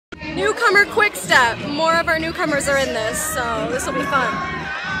Newcomer Quickstep. More of our newcomers are in this, so this will be fun.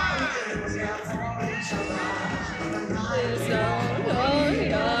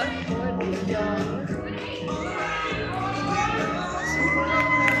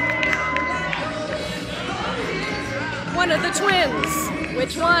 One of the twins.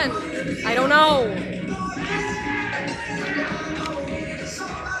 Which one? I don't know.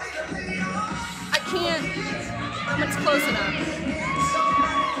 I can't. It's close enough.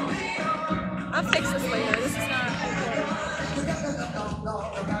 I'll fix this later. This is not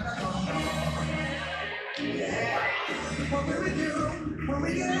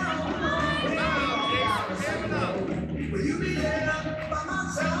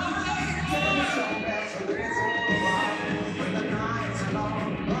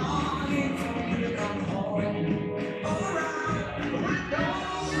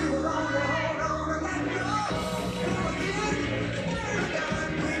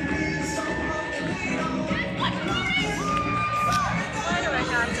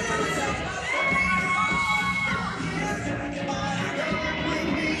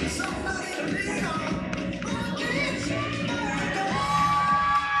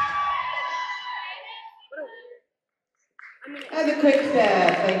And the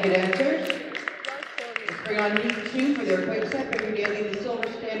Quickstep, thank you, dancers. Let's bring on heat 2 for their Quickstep. If you're getting the silver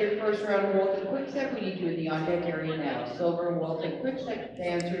standard first round vaulting Quickstep, we need you in the on deck area now. Silver vaulting Quickstep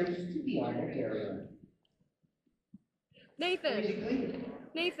dancers to the on deck area. Nathan.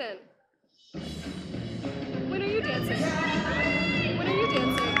 Nathan. When are you dancing? When are you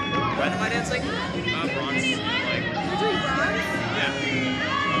dancing? When am I dancing? Bronze. You're doing bronze? Yeah.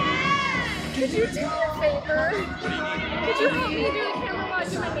 Could you do me a favor? What do you need? Could you help me do the camera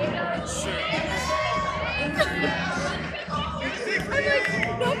watch my makeup? Sure. I'm like,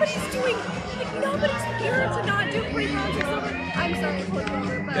 nobody's here to not do pre-bronze or something. I'm sorry for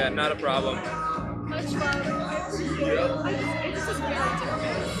over, but Yeah, not a problem. much love. I appreciate it. It's just very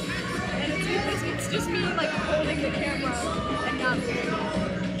different. And it's just me like holding the camera and not moving.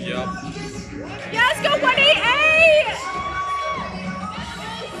 Yep. Yes, go 188!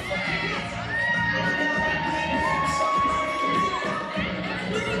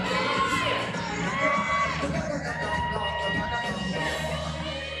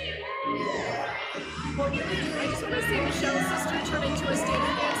 I just want to see Michelle's sister turn into a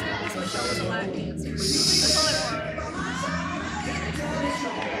standard dancer because Michelle was a lap dancer. That's all I want.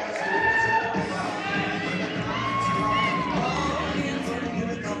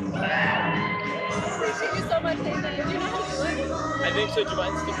 Appreciate you so much, Nathan. Do you know how to do it? I think so. Do you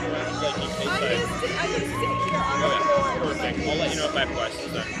mind sticking around like in case I can sit here on the Okay, floor. perfect. I'll let you know if I have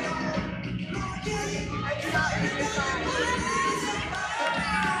questions then. I'm not really fine.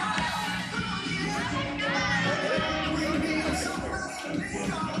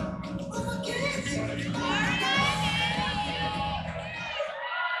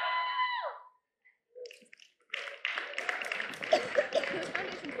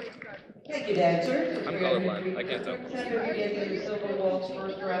 Thank you, dancers. I'm colorblind. I can't tell.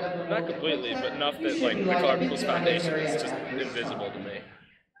 Not completely, but enough that like the color people's foundation is just invisible to me.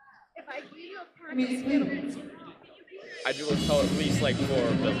 If I give you a part of Skittles, I do let's call it at least like 4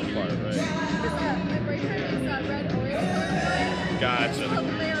 of them apart, right? my boyfriend is red Oreo. Gotcha.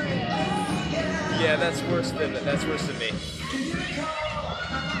 Hilarious. Yeah, that's worse than me.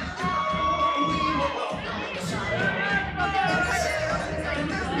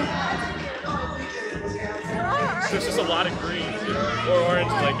 There's just a lot of green, or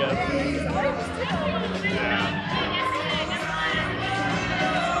orange, I guess. Yeah.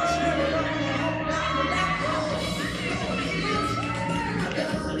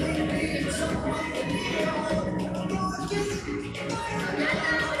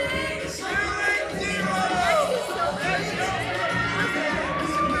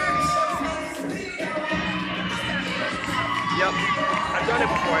 Yep, I've done it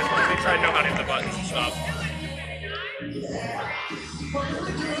before. I just want to make sure I know how to hit the buttons and stuff.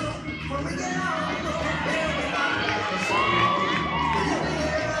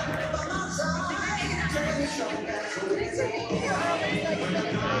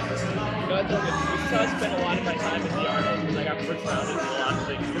 No, it's okay. This is how I spend a lot of my time in the art because I got first round in a lot of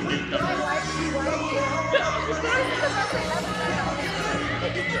things for even though like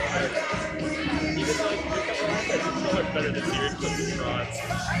it's so much better this year because of the bronze.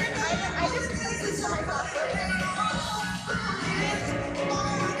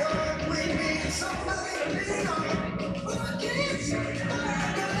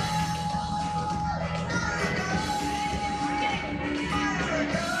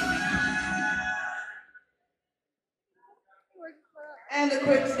 And the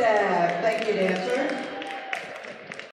Quickstep. Quickstep. Thank you, dancers.